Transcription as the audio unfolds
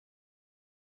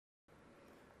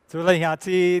主的兄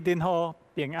姊恁好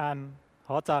平安，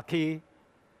好早起。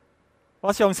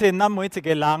我相信咱每一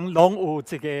个人拢有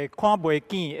一个看袂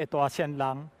见的大仙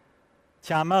人。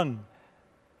请问，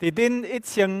伫恁一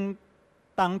生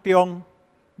当中，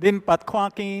恁捌看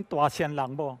见大仙人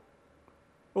无？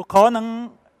有可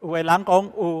能有的人讲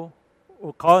有，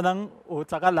有可能有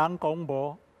10个人讲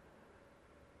无。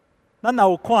咱若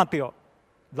有看到，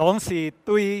拢是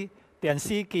对电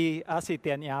视机还是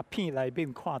电影片内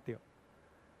面看到。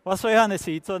我细汉的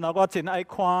时阵啊，我真爱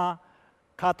看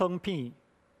卡通片，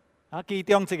其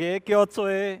中一个叫做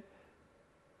《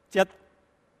杰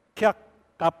克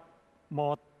甲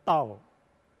魔豆》，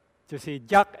就是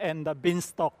Jack and the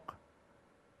Beanstalk。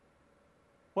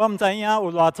我毋知影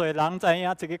有偌侪人知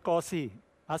影这个故事，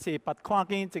还是捌看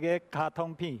见这个卡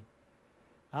通片。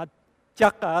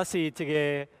Jack 是一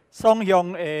个双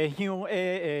向的乡下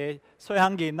的细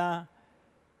汉囡仔，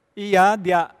伊也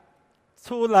掠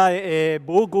厝内的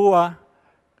母牛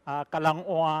甲人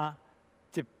换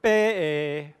一把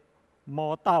的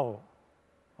魔豆，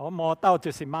魔豆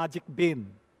就是 magic bean。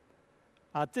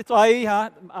即撮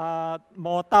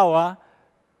魔豆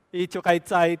伊就该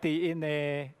栽伫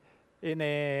因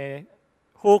的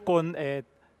附近的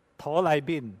土内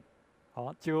面，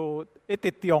就一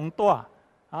直长大，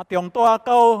长大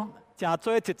到诚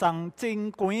做一张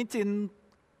真圆真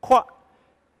阔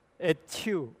的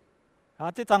手。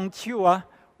这张手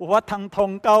有法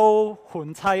通到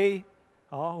云彩，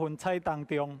云彩当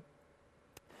中。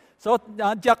所以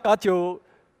Jack就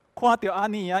看到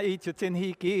安尼伊就真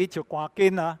喜奇，伊就赶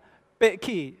紧爬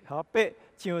起，爬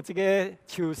像一个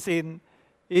树身，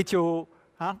伊就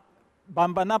慢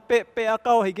慢爬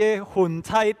到迄个云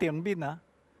彩顶面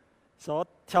所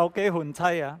超过云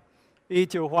彩伊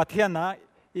就发现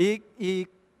伊伫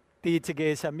一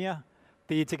个什么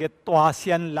伫一个大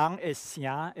仙人的城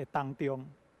的当中，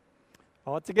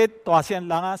这个大仙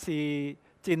人是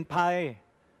真歹的，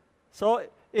所以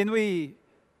因为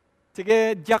这个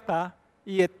Jack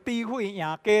伊的智慧赢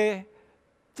过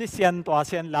这仙大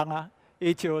仙人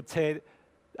伊就找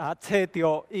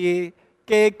到伊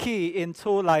过去因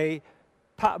厝内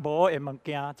拍无的物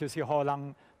件，就是互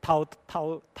人偷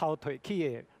摕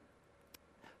去的。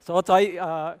所在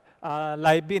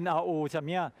内面也有什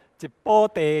么？一部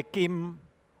地金，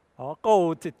阁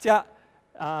有一只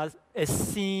会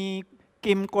生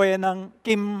金龟卵、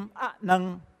金鸭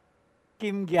卵、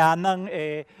金鸭卵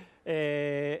的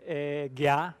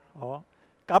鸭，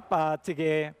甲一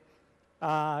个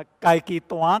家己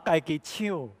弹家己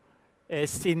唱的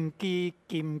神奇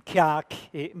金卡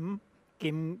琴，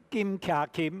金卡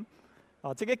琴。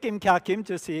这个金卡琴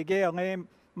就是一个用的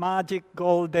magic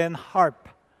golden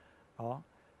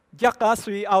harp。Jack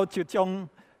随后就将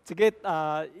这个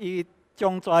伊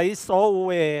将在所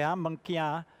有的物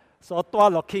件所带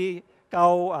落去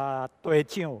到地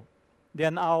上，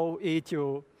然后伊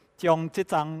就将这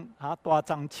张大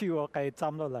张手给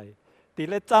斩落来。伫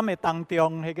咧斩的当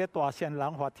中，迄个大仙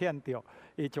人发现到，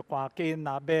伊就赶紧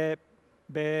要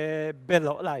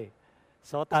落来。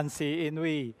但是因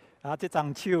为这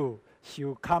张手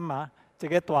受砍这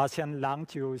个大仙人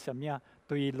就什么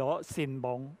坠落身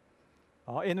亡。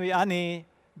因为安尼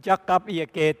Jack甲伊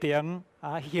的家庭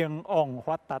兴旺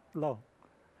发达咯。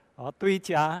对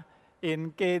遮因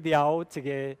过了一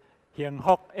个幸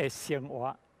福的生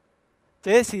活。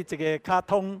这是一个卡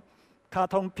通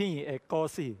片的故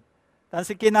事。但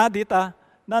是今仔日咱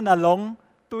也拢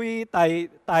对大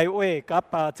卫甲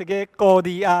这个歌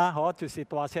利亚就是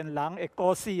大仙人的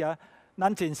故事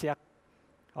咱真熟。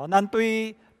咱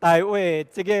对大卫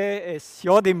这个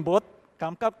小人物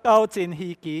感觉到真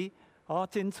稀奇，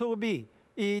真趣味。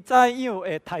伊怎样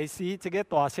会杀死这个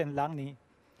大仙人呢？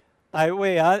大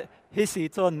卫迄时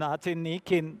阵真年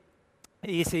轻，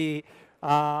伊是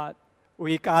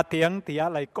为家庭伫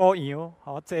来顾羊，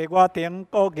坐我顶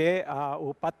个月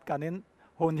有捌甲恁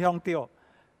分享到。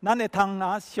咱会通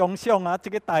想象这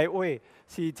个大卫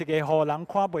是一个互人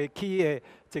看袂起的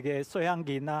一个细汉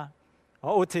囡仔。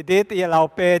有一日，伊的老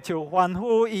爸就吩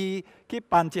咐伊去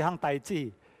办一项代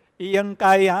志，伊应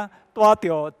该带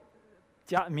着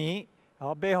食面，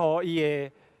要互伊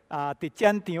的伫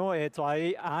战场的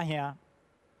跩阿兄。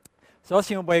所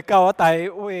想袂到大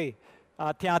卫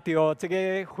听到这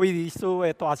个非利士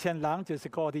的大仙人就是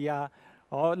歌利亚，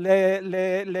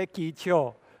咧祈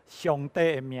求上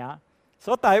帝的名，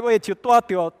所以大卫就带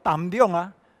着胆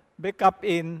量要甲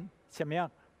因什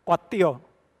么决掉，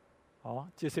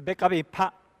就是要甲伊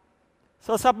拍。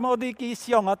所以撒母耳记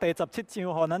上第17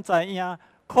章，互咱知影，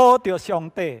靠着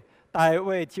上帝，大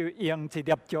卫就用一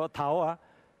粒石头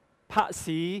拍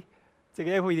死这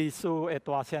个非利士的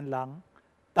大仙人。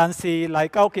但是来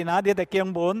到今仔日的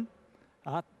经文，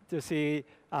就是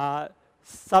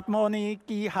撒母耳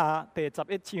記下第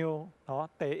11章，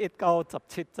第1到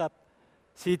17節，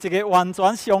是一個完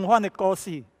全相反的故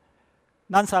事。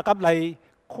咱三甲來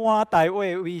看大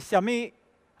衛為什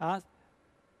麼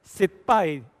失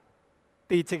敗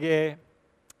佇一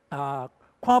個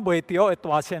看袂到的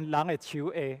大仙人的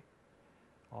手下。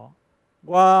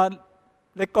我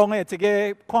咧講的這個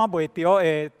看袂到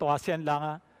的大仙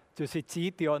人就是指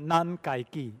着咱家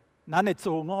己，咱的自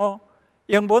我。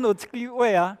英文有一句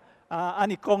話安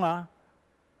尼講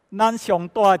咱上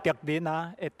大敵人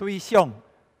的對象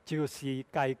就是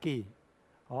家己。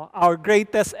Our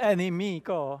greatest enemy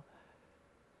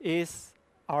is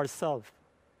ourselves。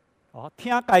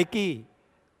聽家己，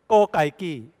顧家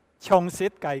己，充實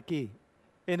家己。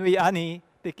因為安尼，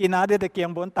佇今仔日的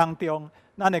經文當中，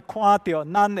咱會看到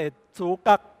咱的主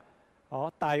角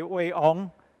大衛王，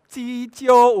至少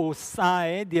有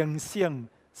3個人生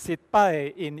失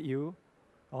敗的因由。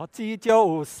至少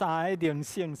有3個人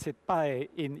生失敗的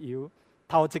因由。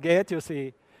頭一個就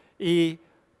是伊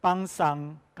放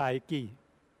鬆家己。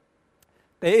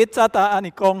第一節安尼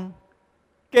講，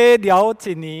過了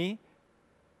1年，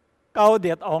到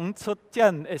列王出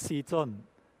戰的時陣，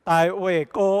大衛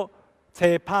閣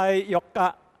差派約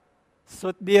押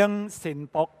率領臣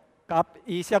僕甲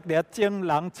以色列眾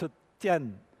人出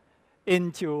戰，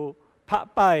因就拍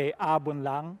敗亞捫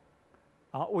人，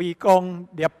圍攻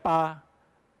列巴。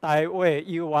大衛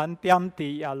猶原踮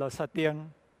佇耶路撒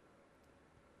冷。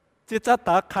這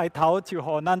節開頭就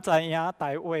互咱知影，大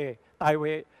衛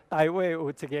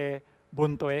有一個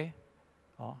問題。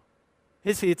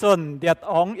迄時陣列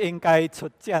王應該出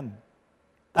戰，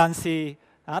但是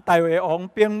大衛王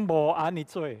並無安尼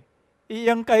做。伊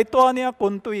應該帶領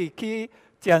軍隊去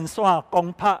前線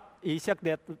攻破以色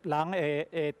列人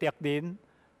的敵人，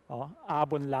亞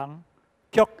捫人，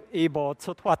卻伊無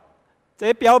出發。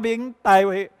這表明大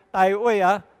衛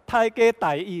太過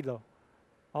大意了。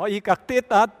伊覺得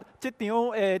這場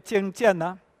的征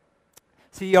戰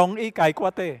是用伊家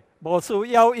決的，無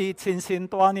需要伊親身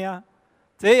帶領。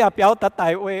這也表達大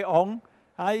衛王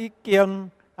已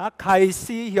經開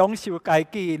始享受家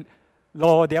己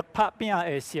努力拍拼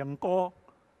的成果，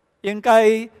應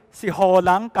該是予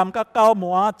人感覺到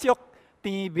滿足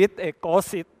甜蜜的果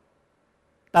實。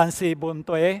但是問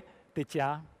題佇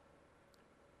這。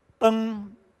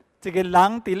當一個人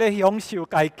佇咧享受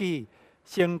家己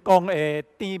成功的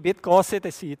甜蜜果實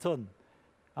的時陣，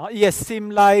伊的心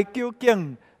內究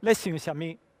竟咧想什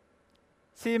麼？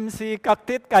是毋是覺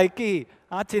得家己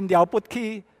真了不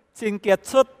起、真傑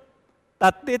出，值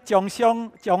得獎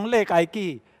勵家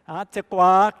己一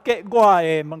寡格外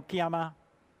的物件嗎？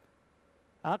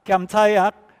兼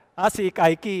且是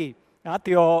家己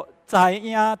就知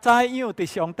影佇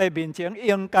上帝面前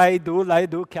應該愈來愈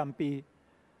謙卑。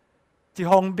一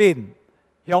方面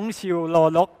享受勞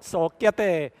碌所結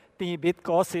的甜蜜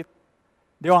果實，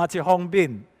另外一方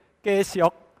面繼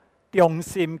續忠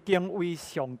心敬畏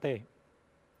上帝。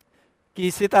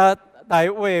其實大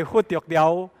衛獲得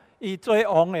了伊做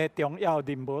王的重要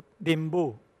任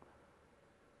務。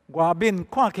外面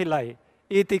看起來，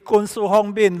伊佇軍事方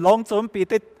面攏準備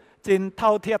得真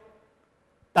透徹，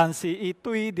但是伊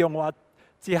對另外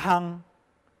一項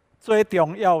最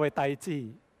重要的代志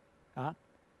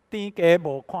點解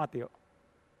無看到？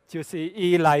就是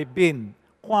伊內面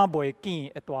看袂見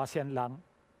的大仙人。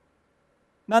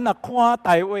咱若看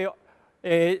大衛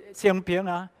的生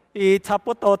平伊差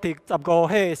不多佇15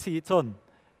歲的時陣，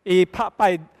伊拍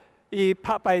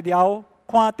敗了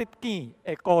看得見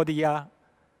的歌利亞。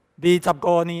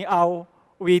25年後，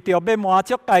為着要滿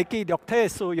足家己肉體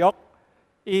需要，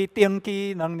伊登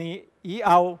基2年以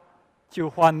後，就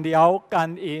犯了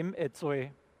奸淫的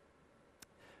罪。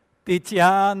佇遮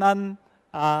咱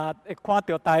會看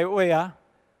到大衛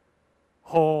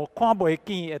互看袂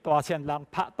見的大仙人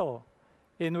拍倒，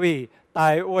因為大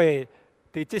衛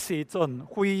佇這時陣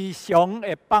非常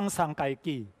的放鬆家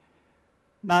己。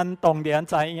咱當然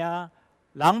知影，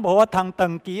人無法通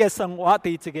長期的生活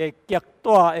佇一個極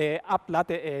大的壓力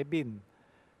的下面，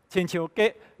親像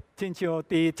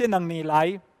佇這2年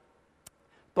來，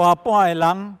大半的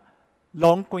人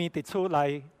攏關佇厝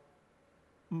內，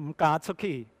唔敢出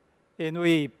去。因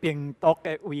為病毒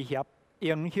的威脅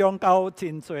影響到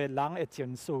真濟人的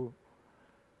情緒，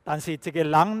但是一個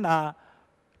人若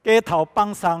過頭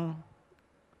放鬆，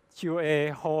就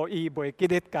會互伊袂記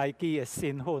得家己的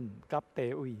身份甲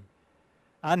地位，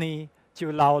安尼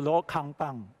就流落空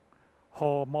蕩，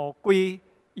互魔鬼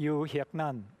誘惑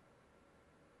咱，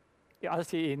也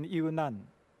是引誘咱。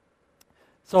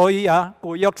所以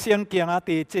舊約聖經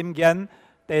佇箴言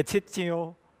第7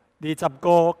章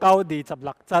25到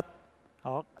26節。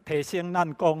提醒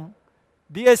咱講，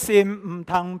你的心唔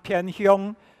通偏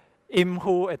向淫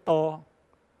妇的道，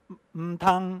唔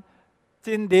通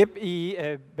进入伊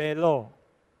的迷路，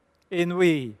因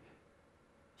为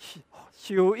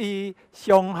受伊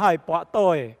伤害跋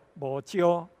倒的无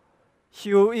少，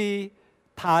受伊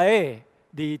害的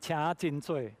而且真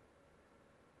多。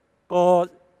个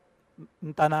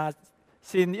唔但啊，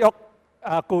新约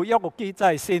旧约有记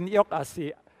载，新约也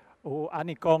是有安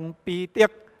尼讲，彼得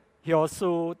后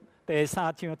书第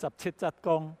3章17节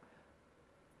讲：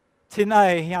亲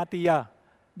爱的兄弟啊，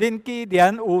恁既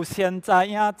然有先知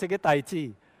影这个代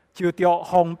志，就着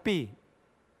防备，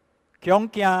恐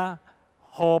惊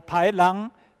互歹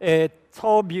人会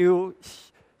错谬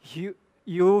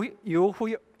诱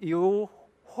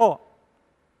惑，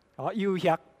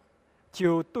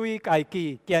就对家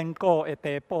己坚固的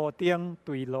地步顶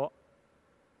坠落。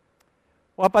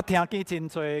我捌听见真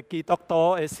侪基督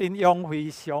徒的信仰非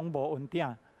常无稳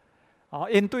定，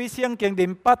因对圣经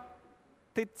明白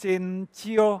得真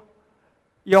少，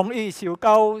容易受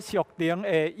到属灵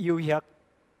的诱惑。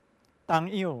同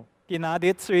样，今仔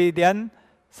日虽然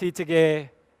是一个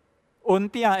稳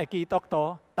定的基督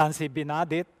徒，但是明仔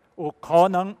日有可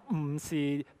能唔是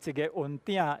一个稳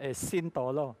定的信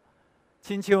徒咯。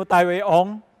亲像大卫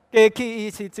王，过去伊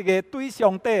是一个对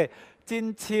上帝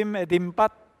真深的明白，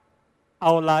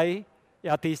后来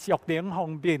也伫属灵方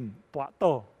面跋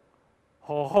倒，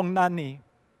何况咱呢？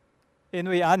因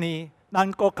为安尼，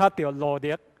咱搁较着努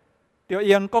力，着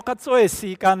用搁较多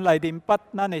时间来明白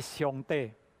咱的上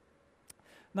帝。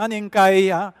咱应该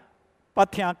捌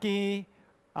听见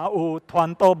有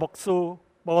传道牧师，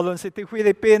无论是伫菲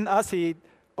律宾还是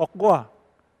国外，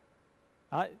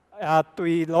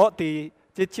坠落伫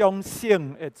即种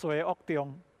性的罪恶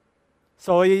中，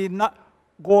所以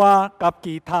我甲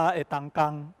其他的同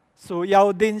工需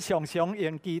要恁常常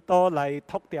用基督来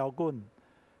托调阮，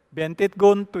免得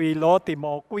阮坠落伫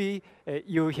魔鬼的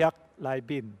诱惑内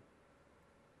面。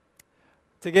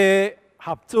一个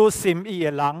合主心意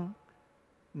的人，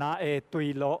若会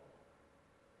坠落，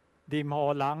任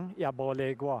何人也无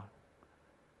例外。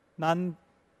咱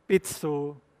必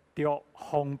须着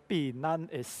防备咱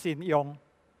的信仰。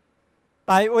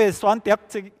大卫选择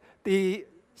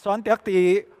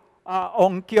伫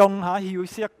王宫休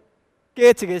息，过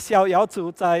一个逍遥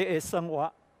自在的生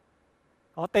活。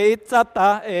第一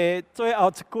节最后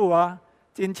一句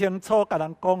真清楚甲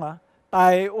人讲大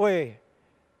卫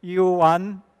游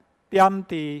玩踮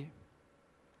伫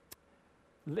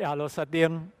耶路撒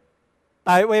冷。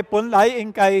大卫本来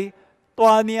应该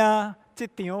带领这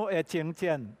场的征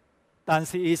战，但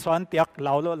是伊选择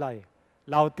留落来，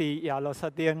留伫耶路撒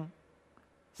冷。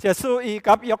即使伊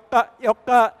甲约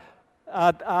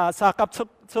三甲出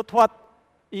发，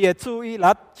伊的注意力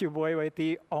就袂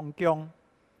伫王宫，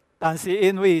但是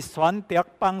因为选择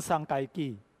放松家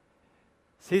己，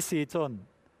迄时阵，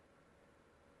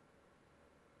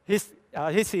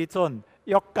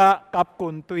约甲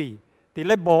军队伫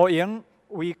咧无营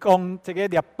围攻这个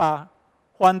列巴，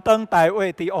反等大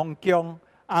卫伫王宫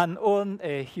安稳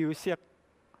的休息，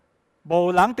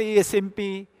无人伫伊的身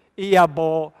边，伊也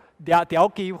无掠条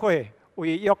机会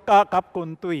为约甲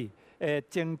军队的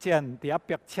征战伫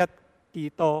迫切祈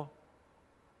祷，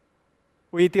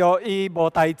为着伊无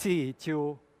代志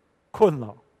就困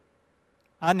了。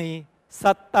安尼，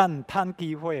撒旦趁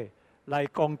机会来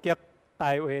攻击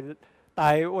大卫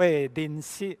人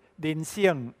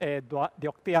性的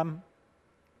弱点，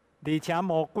而且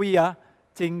魔鬼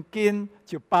真紧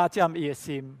就霸占伊的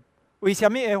心。为什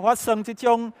么会发生这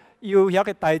种诱惑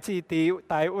的代志伫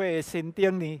大卫的身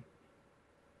顶呢？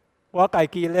我家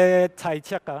己咧猜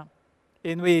测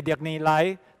因为历年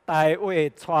来大卫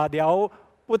娶了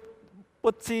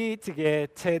不止一个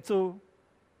妻子，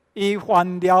伊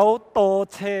犯了多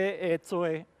妻的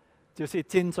罪，就是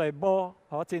真侪某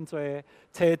和真侪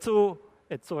妻子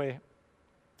的罪。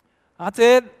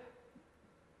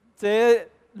这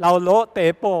流落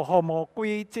地步，互魔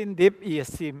鬼进入伊的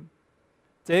心，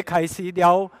这开始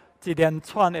了一连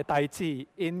串的代志，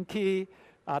引起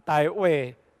大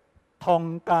卫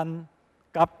通奸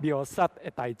甲谋杀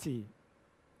的代志。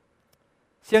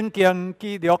圣经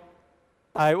记录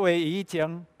大卫以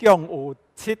前共有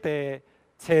7个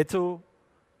妻子，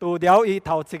除了伊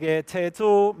头一个妻子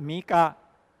米甲，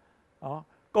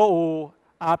阁有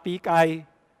阿比该、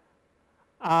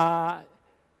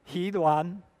希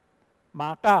兰、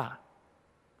玛甲、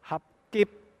合吉、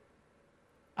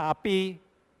阿比、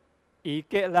以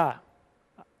吉拉，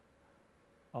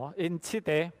因7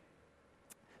个。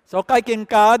所解经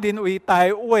家认为大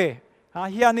卫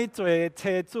遐尼侪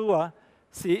妻子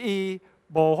是伊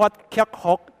无法克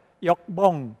服欲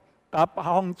望甲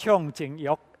放纵情欲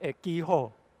的记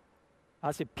号，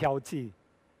也是标志。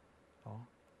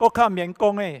搁较免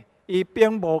讲诶，伊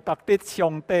并无觉得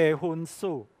上帝分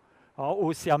数，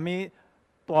有啥物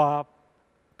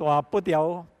大不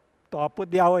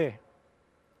了诶，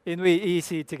因为伊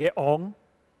是一个王。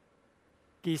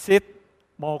其实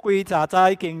魔鬼早早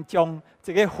已经将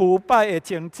一个腐败诶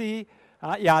情志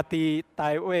压伫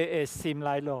大卫诶心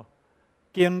内咯。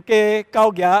经过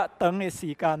9个长诶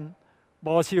时间，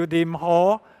无受任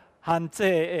何限制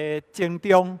诶争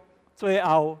中，最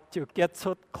后就结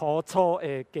出可错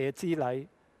诶果子来。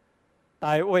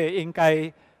大卫应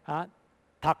该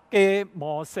读过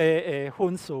摩西诶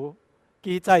训词，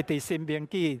记载伫《申命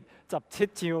记》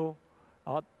17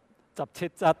章17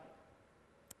节。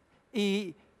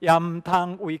伊也毋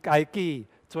通为家己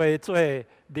做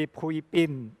立妃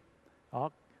嫔，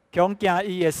恐惊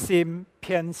伊的心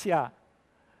偏邪，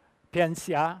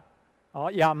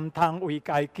也毋通为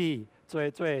家己做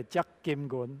接金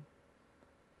银。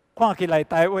看起来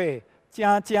大卫正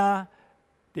伫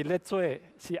咧做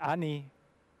是安尼，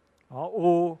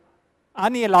有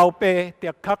安尼老爸，的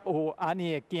确有安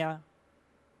尼的囝。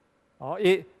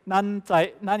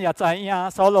咱也知影，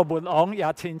所罗门王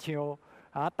也亲像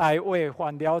大卫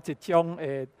犯了一种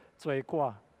的罪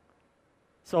过，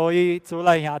所以主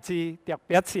内兄弟，特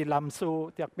别是男士，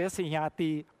特别是兄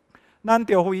弟，咱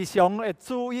着非常的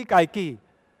注意家己。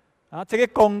这个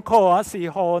功课是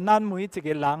互咱每一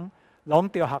个人拢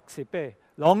着学习的，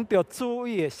拢着注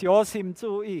意的，小心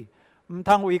注意，毋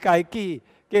通为家己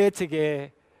过一个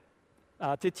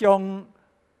这种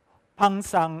放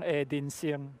松的人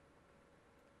生。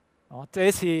这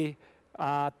是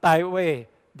大卫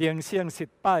人生失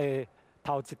败的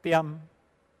头一点。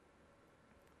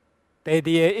第二个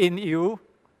因由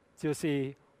就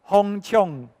是哄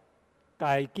抢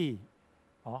家己，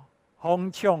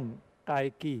哄抢家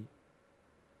己。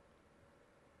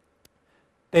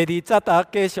第二节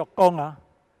继续讲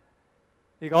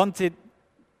伊讲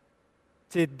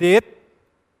一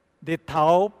日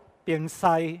头平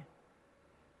西，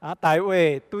大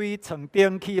卫对床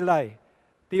顶起来，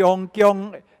伫王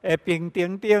宫的平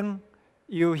顶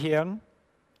游行，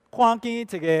看见一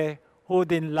个妇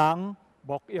人人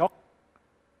沐浴，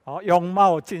容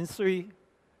貌真水。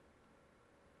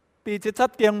第一节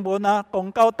经文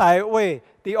讲到大卫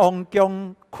伫王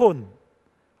宫困，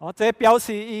这表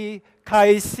示伊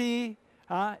开始营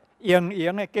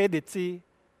营的过日子，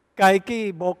家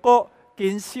己无过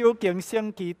坚守敬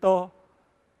虔基督。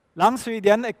人虽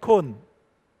然会困，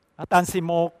但是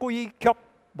魔鬼却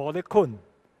无咧困。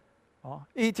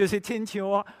伊就是亲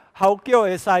像号叫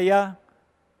的西亚，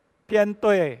遍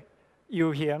地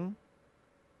游行，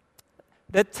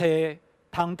咧找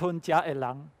通吞食的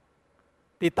人。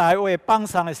伫大卫放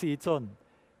松的时阵，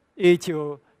伊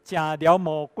就成了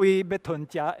魔鬼要吞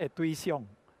食的对象。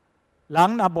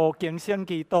人若无敬虔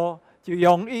基督，就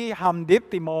容易陷入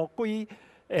伫魔鬼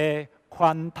的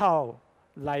圈套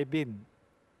内面。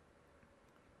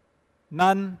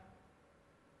咱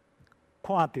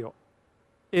看到，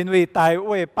因为大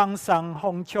卫放松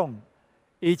放抢，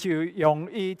伊就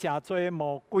容易真做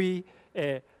魔鬼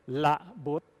的猎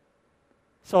物。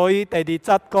所以第二节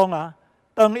讲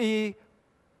当伊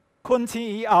困醒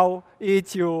以后，伊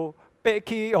就爬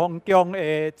去王宫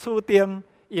的厝顶，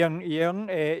营营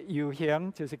的游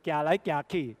行，就是行来行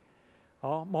去。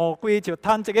魔鬼就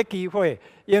趁这个机会，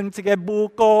用一个无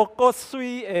辜阁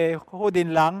水的妇人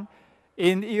人，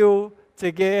引诱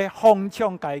一个哄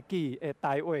抢家己的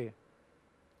大卫，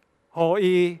互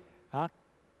伊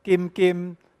紧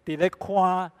紧伫咧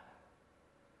看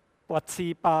拔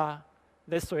示巴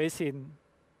咧随身，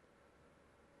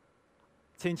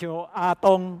亲像亚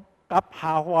当甲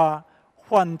夏娃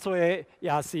犯罪，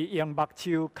也是用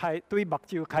对目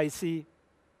睭开始。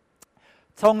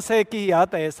创世纪第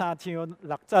3章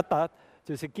6节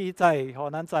就是记载，互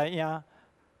咱知影，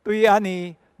对安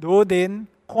尼女人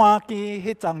看见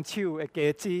迄张手的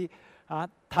果子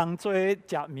通做食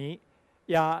糜，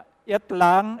也一人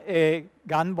的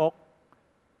眼目，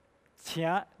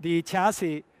而且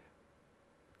是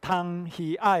通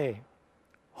喜爱的，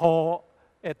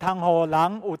会通互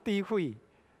人有智慧，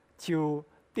就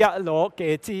摘落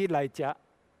果子来食，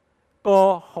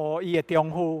搁互伊的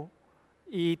丈夫，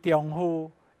伊丈夫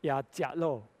也食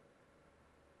落。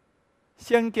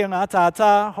圣经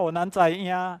早互咱知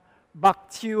影目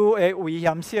睭的危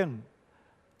险性。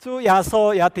主耶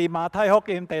稣也伫马太福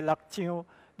音第6章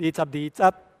22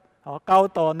节教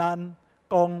导咱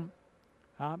讲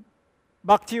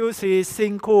目睭是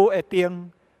身躯的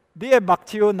灯，你的目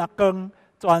睭若光，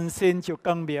全身就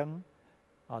光明。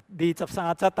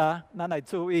23节咱来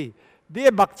注意，你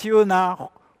的目睭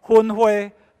若昏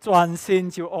灰，全身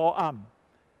就黑暗。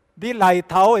你内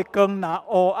头的光若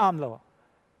黑暗了，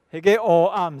迄个黑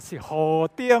暗是火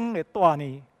顶的大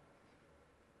呢。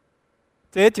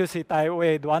这就是大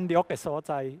卫软弱的所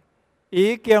在。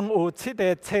伊已经有7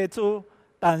个妻子，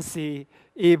但是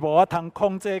伊无法通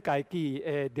控制家己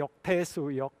的肉体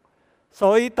私欲，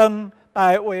所以当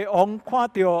大卫王看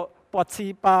到拔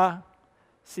示巴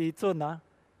时阵啊，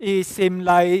伊心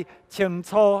内清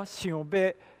楚想要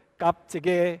甲一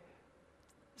个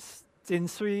真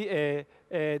水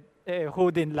的妇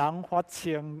人人发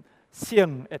生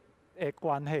性的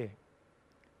关系，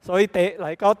所以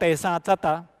来到第3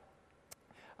节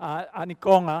安尼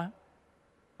讲啊，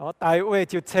大卫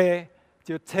就找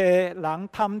人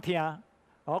探听，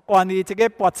关于这个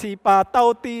拔示巴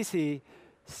到底是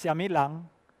什么人？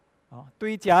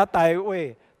对这大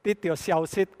卫得到消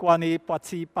息，关于拔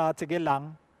示巴这个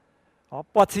人。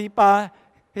拔示巴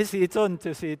迄时阵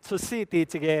就是出世伫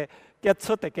一个杰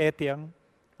出的家庭。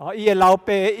伊的老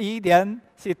爸以前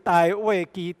是大卫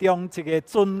其中一个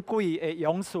尊贵的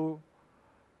勇士。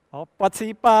拔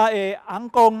示巴的翁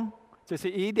公就是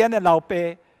以前的老爸，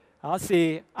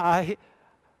是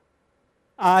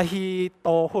阿希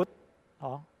多弗，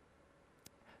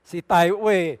是大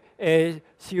卫的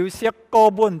首席顾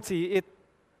问之一。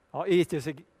伊就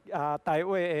是大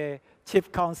卫的 Chief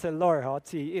Counselor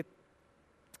之一。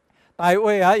大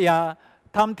卫也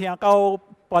探听到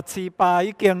拔示巴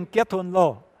已经结婚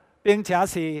了，并且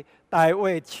是大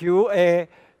卫手的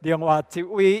另外一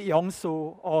位勇士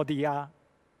乌利亚。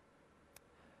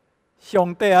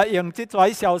上帝用这则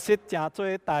消息真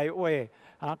做大卫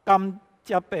感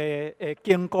接的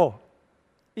经过。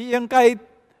伊应该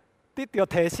得到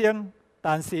提升，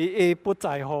但是伊不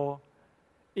在乎。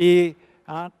伊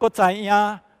佫知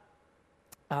影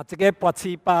这个拔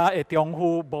示巴的丈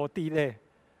夫无伫咧。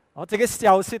这个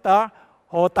消息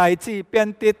互代志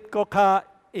变得佫较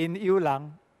因诱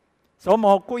人，所以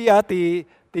魔鬼伫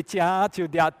遮就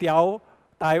掠条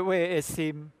大卫的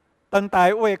心。当大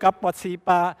卫甲拔示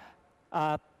巴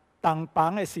同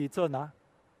房的时阵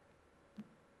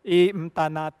伊毋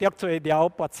但得罪了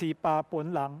拔示巴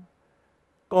本人，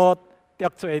佫得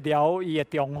罪了伊的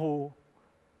丈夫、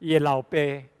伊的老爸、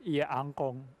伊的翁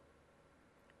公。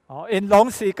因拢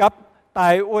是甲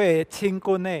大卫亲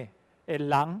近的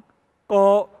人，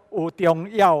佫有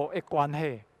重要的关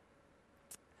系。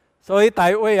所以大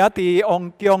卫伫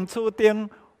王宫厝顶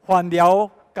犯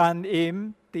了奸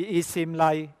淫，伫伊心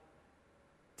内，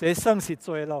这算是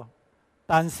罪咯。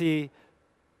但是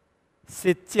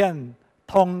实践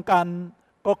通奸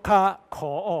佫较可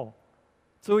恶。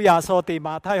主耶稣伫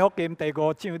马太福音第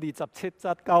5章27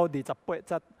节到28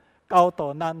节教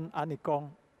导咱安尼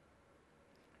讲：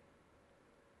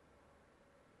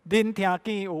恁听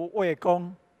见有话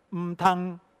讲，毋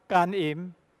通奸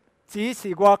淫，只是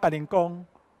我甲恁讲，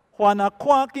凡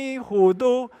看见妇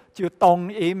女就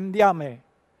动淫念的，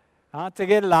这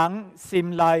个人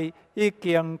心内已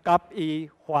经甲伊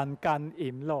犯奸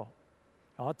淫了。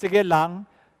这个人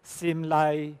心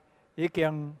内已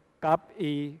经甲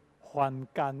伊犯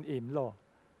奸淫了。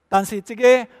但是这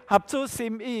个合主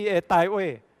心意的大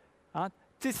卫，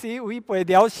即使违背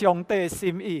了上帝的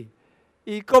心意，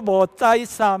伊佫无再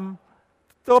三，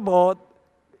佫无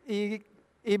伊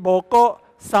无佫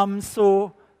三思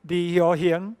而后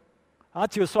行，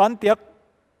就选择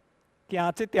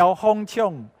行这条方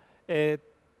向的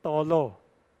道路。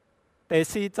第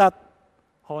4节，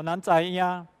互咱知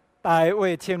影，大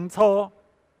卫清楚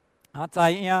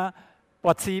知影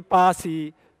拔示巴是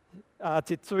一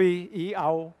罪以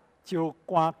后，就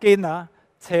赶紧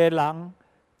找人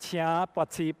请拔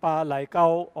示巴来到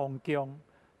王宫，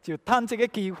就趁这个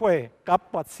机会甲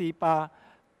拔示巴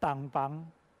同房。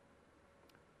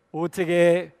有一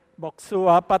个牧师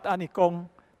捌安尼讲，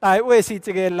大卫是一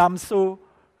个男士，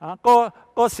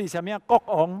佫是什么国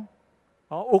王，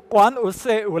有权有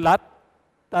势有力，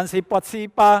但是拔示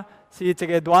巴是一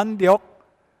个软弱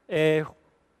的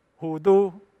妇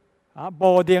女，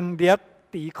无能力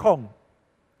抵抗，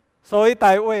所以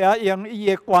大卫用伊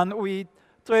的权威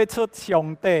做出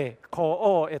上帝可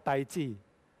恶的代志。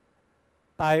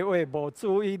大卫无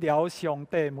注意了上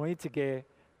帝每一个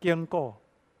经过，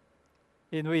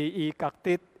因为伊觉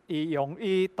得伊用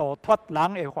伊逃脱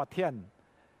人的发现，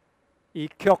伊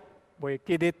却袂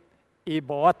记得伊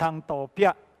无法通逃避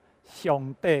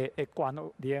上帝的权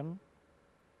能。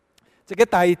这个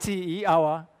代志以后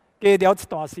过了一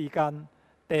段时间，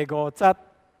第5节，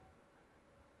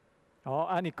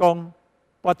安尼讲，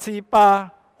拔示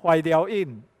巴怀了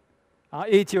孕，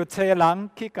伊就找人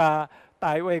去甲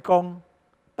大卫讲。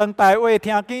当大卫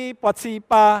听见拔示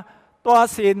巴带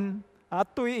身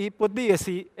对伊不利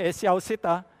的消息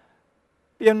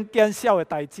并见笑的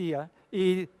代志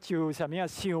伊就想要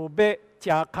食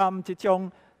堪这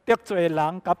种得罪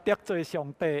人甲得罪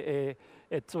上帝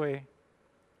的罪。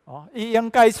伊应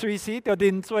该随时就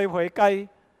认罪悔改，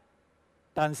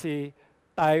但是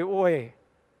大卫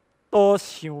都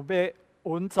想要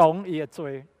稳装伊的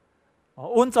罪。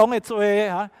稳装的罪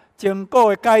经过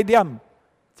的概念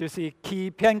就是欺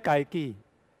骗家己，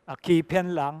欺骗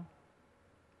人。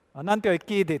咱就会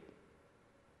记得，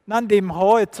咱任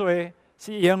何的罪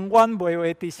是永远袂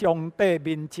会伫上帝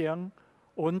面前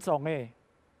稳装的。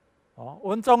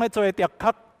稳装的罪的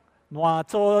确换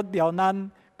做了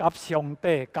咱甲上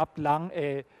帝、甲人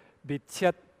的密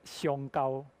切相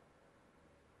交。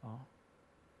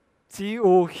只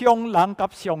有向人甲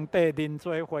上帝认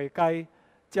罪悔改，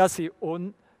才是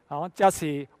稳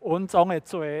装的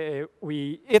罪的唯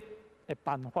一的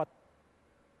办法。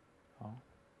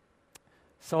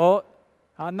所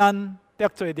以咱得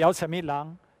罪了什么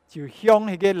人，就向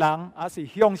迄个人，还是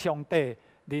向上帝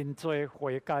认罪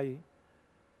悔改。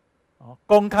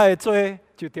公开的罪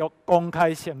就着公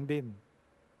开承认。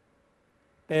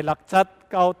第6节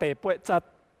到第8节，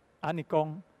安尼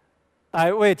讲，大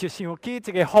卫就想起一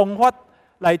个方法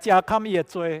来遮盖伊的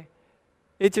罪，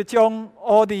伊就将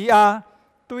乌利亚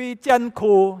对战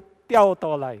区调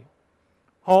倒来，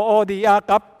互乌利亚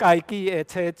甲家己的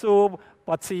妻子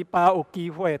拔示巴有机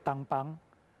会同房，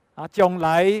将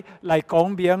来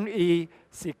讲明伊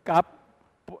是甲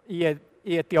伊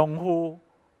的丈夫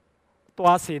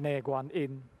带神的原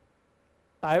因。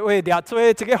大卫掠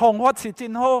罪这个方法是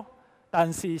真好。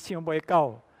但是想袂到，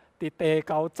伫第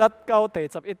9节到第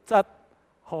11节，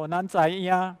互咱知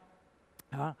影，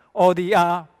乌利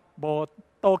亚无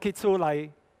倒去厝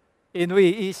内，因为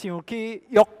伊想起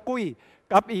约柜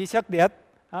甲以色列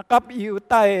甲犹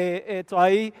大的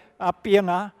跩兵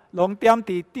拢踮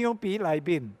伫张皮内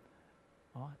面。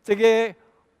这个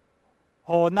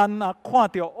互咱看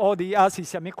到乌利亚是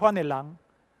什么款的人？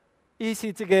伊是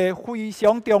一个非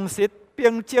常忠实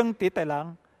并正直的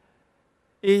人。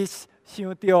伊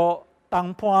想到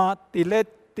同伴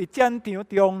伫战场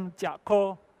中吃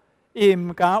苦，伊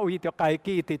毋敢为着家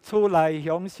己伫厝内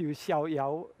享受逍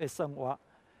遥的生活，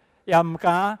也毋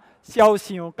敢小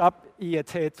想甲伊的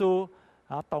妻子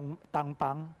同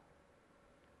房。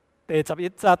第11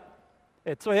节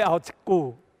的最后一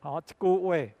句话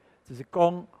就是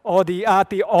讲，乌利亚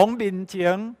伫王面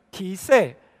前起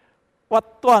誓，决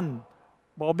断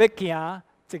无要行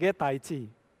这个代志。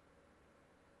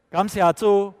感谢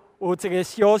主，有一个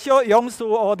小小勇士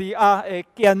乌利亚的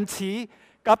坚持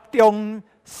甲忠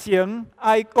诚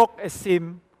爱国的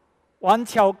心，远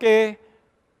超过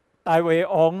大卫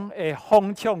王的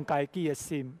放纵家己的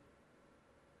心，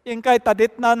应该值得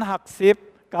咱学习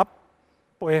甲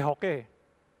佩服的。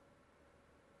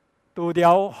除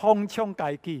了放纵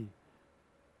家己、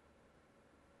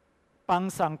放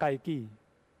松家己，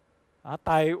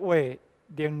大卫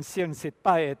人生失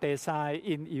败的第3个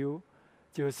因由，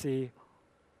就是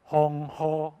防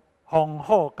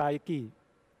护家己。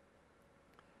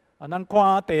咱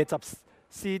看第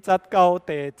14节到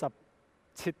第17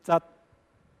节，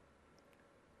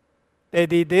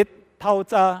第2日透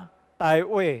早，大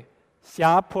卫写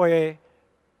批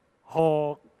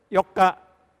互约押，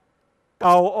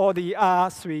交乌利亚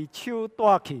随手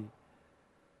带去。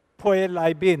批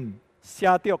内面写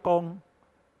着讲，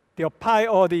着派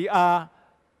乌利亚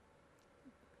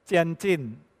前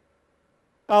进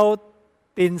到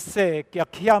阵势极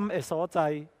险的所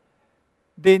在，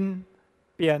恁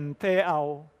便退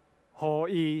后，互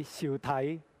伊受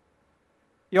抬。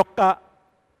约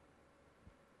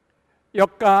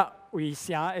押围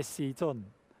城的时阵，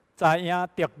知影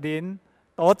敌人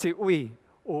多一位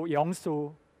有勇士，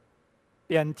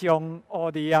便将乌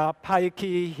利亚派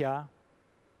去遐。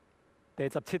第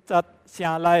17节，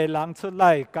城内的人出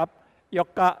来甲约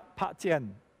押拍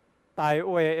战，大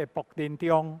卫的仆人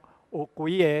中有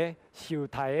几个受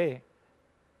抬的，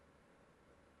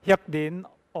赫人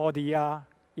乌利亚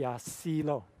也死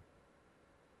了。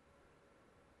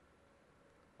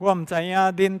我毋知影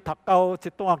恁读到这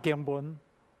段经文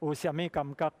有啥物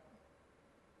感觉？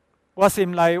我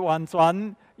心内完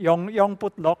全洋洋不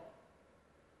乐，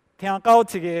听到一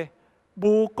个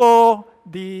无辜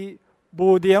而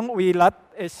无能为力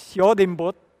的小人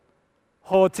物，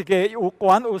和一个有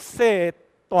权有势的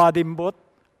大人物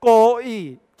故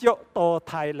意捉刀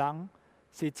杀人，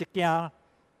是一件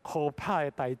可怕的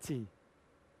代志。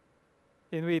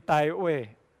因为大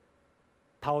卫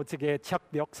头一个策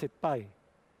略失败，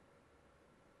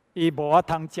伊无法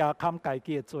通遮盖家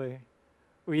己的罪，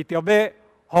为着要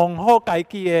防护家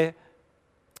己的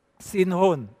身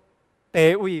份、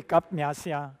地位甲名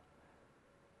声，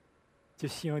就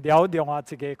想了另外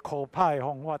一个可怕的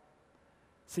方法，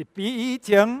是比以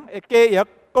前的计划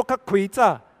更较开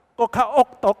早、更较恶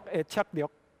毒的策略，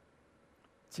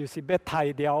就是要杀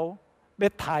掉、要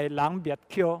杀人灭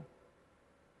口，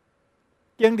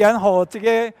竟然让这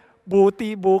个无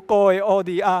知无辜的乌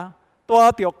利亚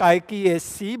带着家己的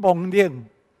死亡令，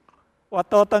我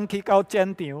倒转去到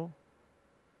战场，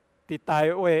伫大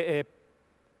卫的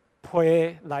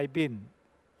被内面，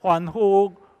吩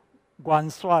咐元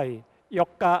帅约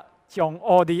甲将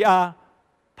乌利亚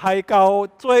派到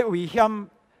最危险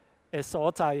的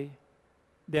所在，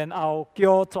然后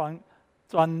叫全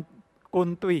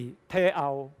军队退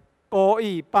后，故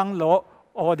意放落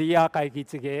乌利亚家己一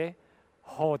个，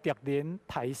互敌人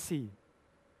杀死。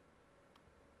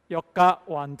约甲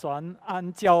完全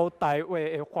按照大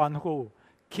卫的吩咐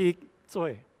去做。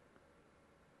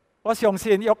我相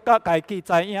信约甲家己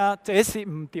知影这是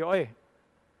毋对的，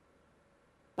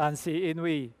但是因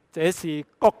为这是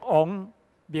国王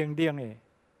命令的，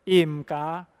伊毋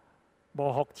敢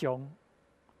无服从，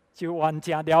就完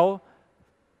成了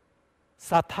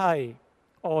杀害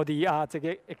乌利亚这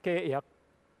个计划。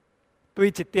对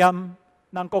一点，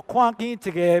咱阁看见一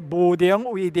个无能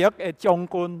为力的将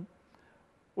军，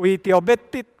为着要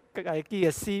得家己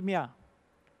的性命，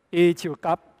伊就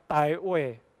甲大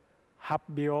卫合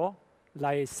谋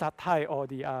来杀害乌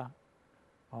利亚。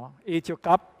伊就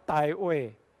甲大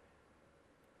卫、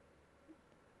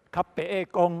甲别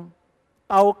个讲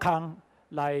斗空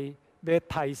来要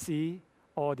杀死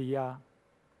乌利亚。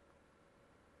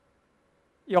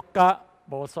约甲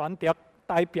无选择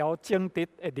代表正直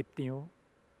的立场，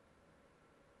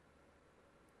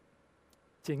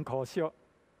真可惜。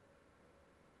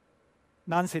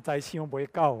咱实在想袂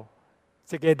到，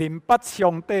一个明白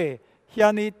上帝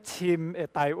遐尼深的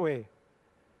大卫，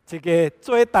一个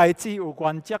做代志有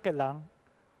原则的人，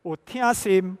有疼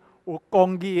心、有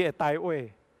公义的大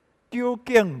卫，究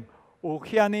竟有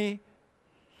遐尼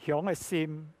雄的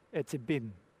心的一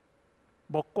面。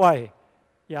莫怪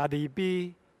耶利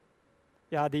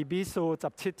米书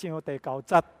17章第9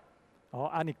节，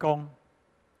安尼讲，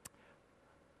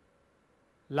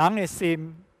人的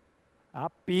心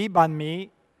比万米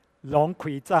拢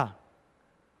开早，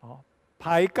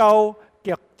歹到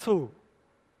极处，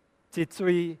一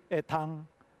水会通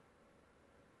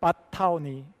拔透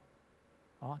呢，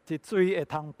一水会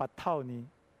通拔透呢。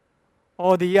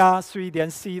乌利亚虽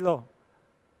然死了，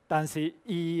但是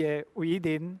伊的为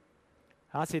人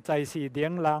实在是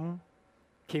令人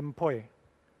钦佩。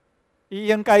伊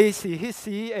应该是迄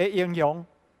时的英雄，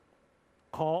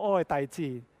可恶的代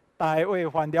志。大卫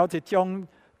犯了一种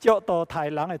足多杀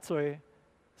人的罪，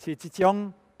是一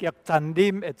种极残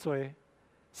忍的罪，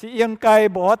是应该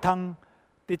无法通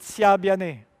得赦免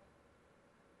的。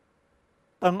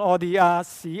当乌利亚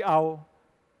死后，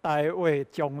大卫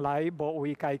从来无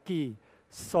为家己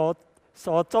所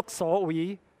作所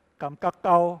为感觉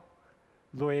到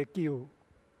内疚，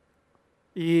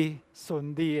伊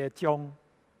顺利的将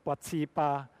拔示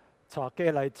巴带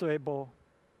过来做某。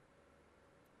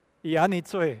伊安尼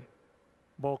做，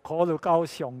无考虑到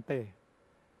上帝，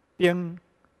并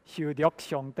受辱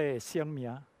上帝的性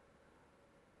命。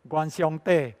愿上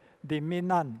帝怜悯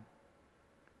咱，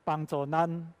帮助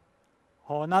咱，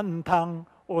互咱毋通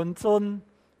温存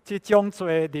即种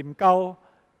罪临到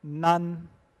咱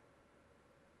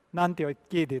就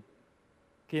记得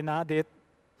今仔日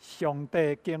上帝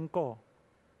的经过，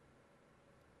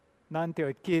咱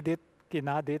就记得今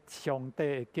仔日上帝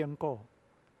的经过。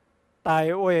大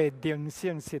卫人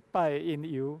生失败的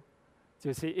因由，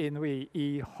就是因为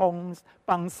伊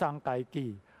放松家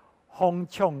己，放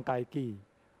纵家己，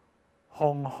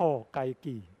放火家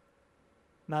己。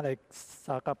咱来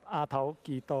三甲阿头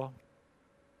祈祷。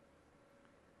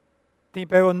天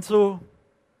父恩主，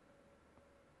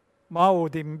满有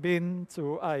怜悯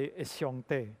慈爱的上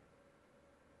帝，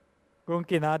阮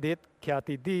今仔日徛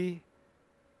伫你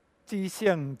至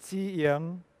圣至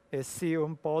荣的施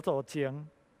恩宝座前，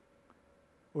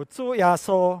有主耶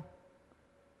稣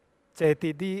坐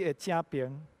伫你的正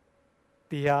边，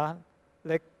伫遐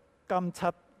咧监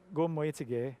察阮每一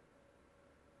个。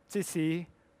这时，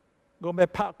阮要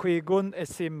拍开阮的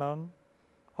心门，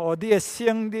互你的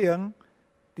圣灵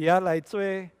伫遐来做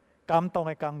感动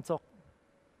的工作。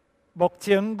目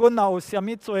前，阮也有啥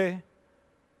物做，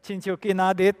亲像今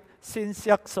仔日信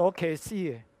息所启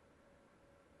示的，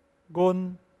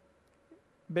阮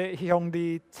要向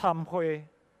你忏悔。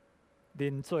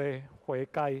认罪悔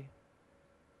改，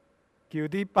求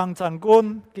你帮助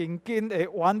阮，紧紧的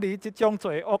远离这种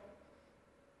罪恶，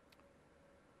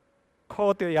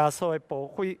靠着耶稣的宝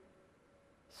血，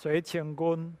洗清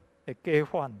阮的过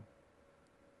犯。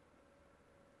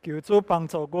求主帮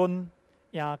助阮，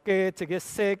赢过这个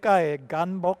世界的眼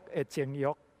目的情欲、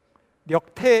肉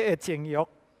体的情欲，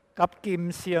甲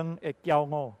今生的骄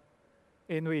傲，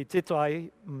因为这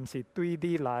跩毋是对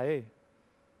你来的。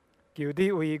求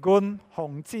你为阮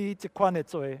防止这款的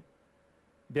罪，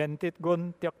免得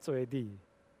阮得罪你。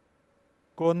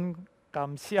阮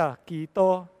感谢基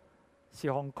督，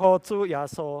是奉靠主耶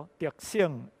稣得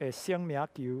胜的圣名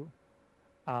求。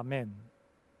阿门。